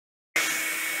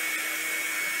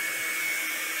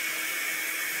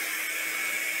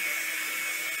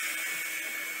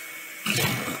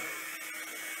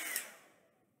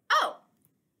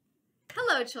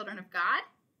Hello, children of God.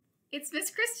 It's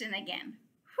Miss Kristen again.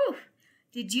 Whew.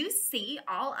 Did you see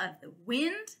all of the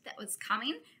wind that was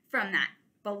coming from that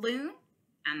balloon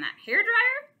and that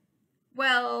hairdryer?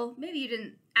 Well, maybe you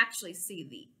didn't actually see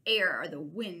the air or the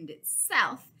wind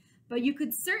itself, but you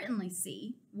could certainly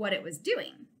see what it was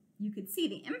doing. You could see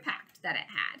the impact that it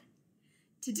had.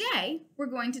 Today, we're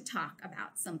going to talk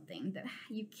about something that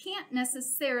you can't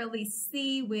necessarily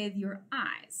see with your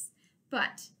eyes,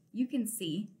 but you can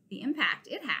see the impact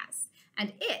it has,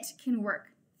 and it can work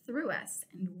through us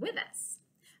and with us.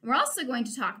 We're also going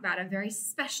to talk about a very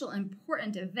special,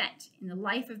 important event in the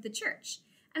life of the church,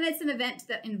 and it's an event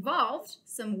that involved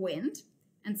some wind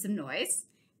and some noise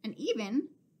and even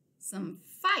some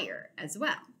fire as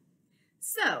well.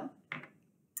 So,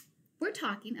 we're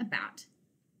talking about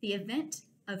the event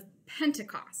of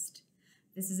Pentecost.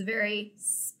 This is a very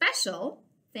special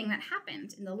thing that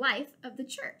happened in the life of the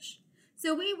church.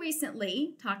 So we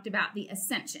recently talked about the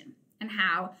ascension and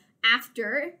how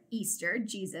after Easter,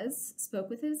 Jesus spoke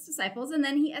with his disciples and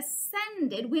then he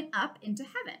ascended, went up into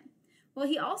heaven. Well,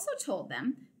 he also told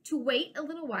them to wait a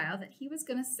little while, that he was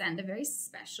going to send a very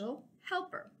special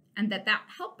helper, and that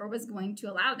helper was going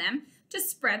to allow them to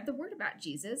spread the word about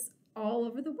Jesus all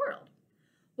over the world.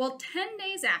 Well, 10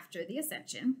 days after the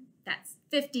ascension, that's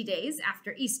 50 days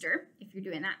after Easter, if you're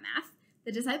doing that math,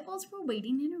 the disciples were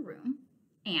waiting in a room,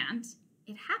 and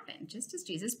it happened just as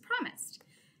Jesus promised.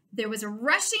 There was a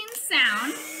rushing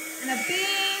sound and a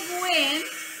big wind,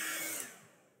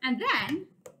 and then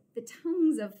the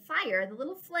tongues of fire, the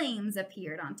little flames,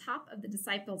 appeared on top of the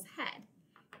disciples' head,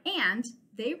 and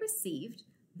they received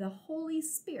the Holy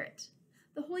Spirit.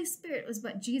 The Holy Spirit was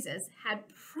what Jesus had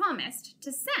promised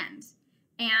to send,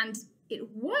 and it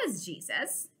was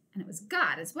Jesus, and it was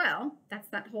God as well. That's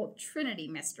that whole Trinity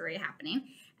mystery happening,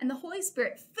 and the Holy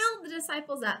Spirit filled the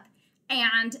disciples up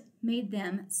and made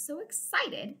them so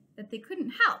excited that they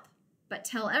couldn't help but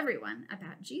tell everyone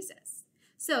about Jesus.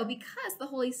 So because the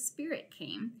Holy Spirit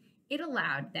came, it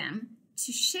allowed them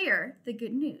to share the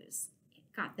good news. It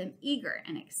got them eager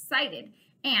and excited,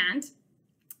 and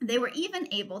they were even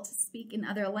able to speak in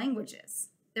other languages.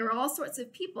 There were all sorts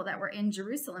of people that were in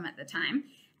Jerusalem at the time,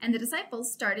 and the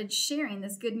disciples started sharing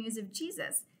this good news of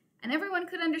Jesus, and everyone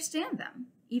could understand them.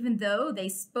 Even though they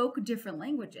spoke different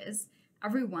languages,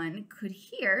 everyone could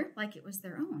hear like it was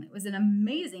their own. It was an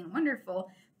amazing, wonderful,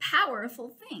 powerful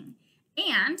thing.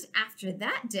 And after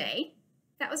that day,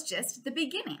 that was just the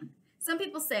beginning. Some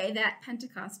people say that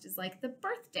Pentecost is like the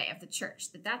birthday of the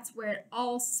church, that that's where it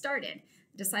all started.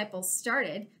 The disciples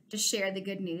started to share the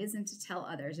good news and to tell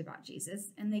others about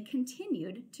Jesus, and they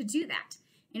continued to do that.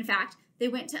 In fact, they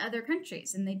went to other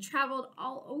countries and they traveled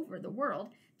all over the world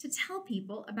to tell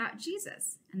people about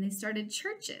Jesus. And they started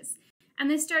churches. And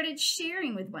they started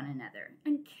sharing with one another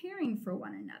and caring for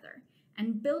one another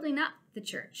and building up the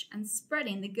church and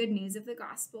spreading the good news of the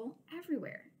gospel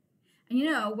everywhere. And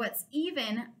you know what's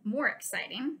even more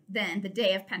exciting than the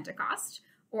day of Pentecost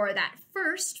or that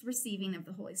first receiving of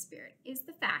the Holy Spirit is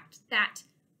the fact that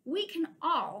we can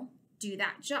all do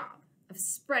that job of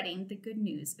spreading the good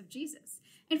news of Jesus.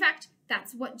 In fact,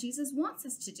 that's what Jesus wants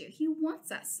us to do. He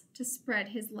wants us to spread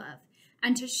his love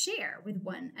and to share with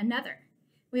one another.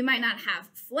 We might not have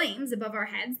flames above our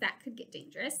heads, that could get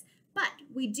dangerous, but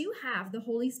we do have the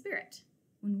Holy Spirit.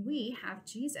 When we have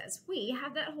Jesus, we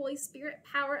have that Holy Spirit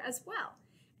power as well,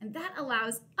 and that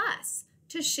allows us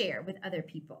to share with other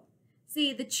people.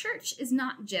 See, the church is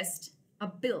not just a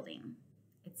building.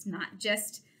 It's not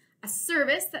just a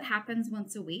service that happens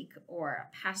once a week or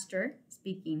a pastor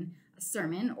speaking a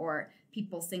sermon or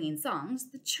people singing songs.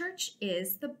 The church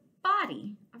is the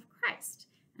body of Christ.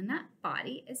 And that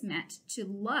body is meant to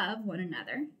love one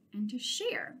another and to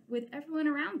share with everyone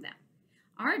around them.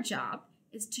 Our job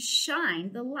is to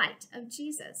shine the light of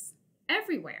Jesus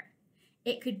everywhere.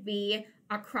 It could be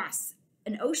across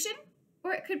an ocean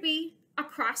or it could be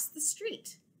across the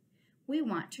street. We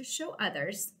want to show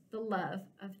others the love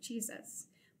of Jesus.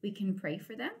 We can pray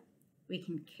for them, we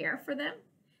can care for them,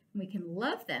 we can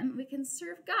love them, we can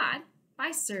serve God by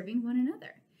serving one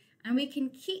another, and we can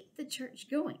keep the church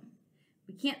going.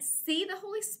 We can't see the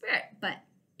Holy Spirit, but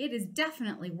it is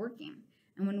definitely working.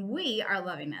 And when we are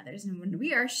loving others and when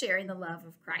we are sharing the love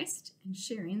of Christ and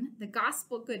sharing the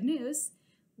gospel good news,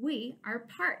 we are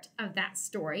part of that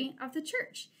story of the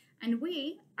church. And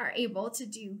we are able to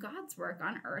do God's work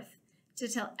on earth to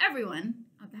tell everyone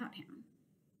about him.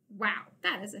 Wow,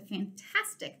 that is a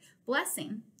fantastic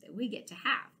blessing that we get to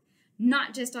have,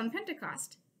 not just on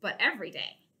Pentecost, but every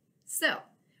day. So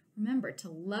remember to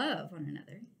love one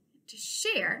another, to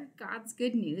share God's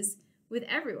good news with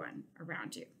everyone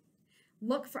around you.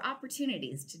 Look for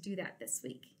opportunities to do that this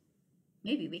week.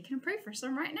 Maybe we can pray for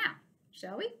some right now,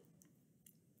 shall we?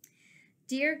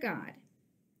 Dear God,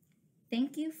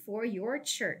 thank you for your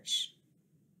church.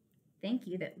 Thank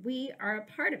you that we are a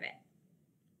part of it.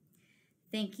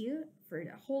 Thank you for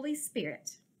the Holy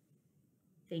Spirit.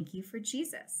 Thank you for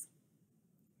Jesus.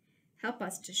 Help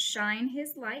us to shine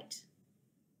his light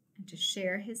and to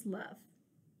share his love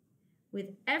with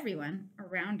everyone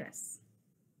around us.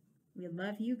 We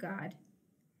love you, God.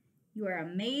 You are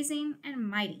amazing and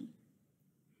mighty.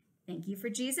 Thank you for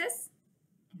Jesus.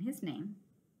 In his name,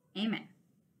 amen.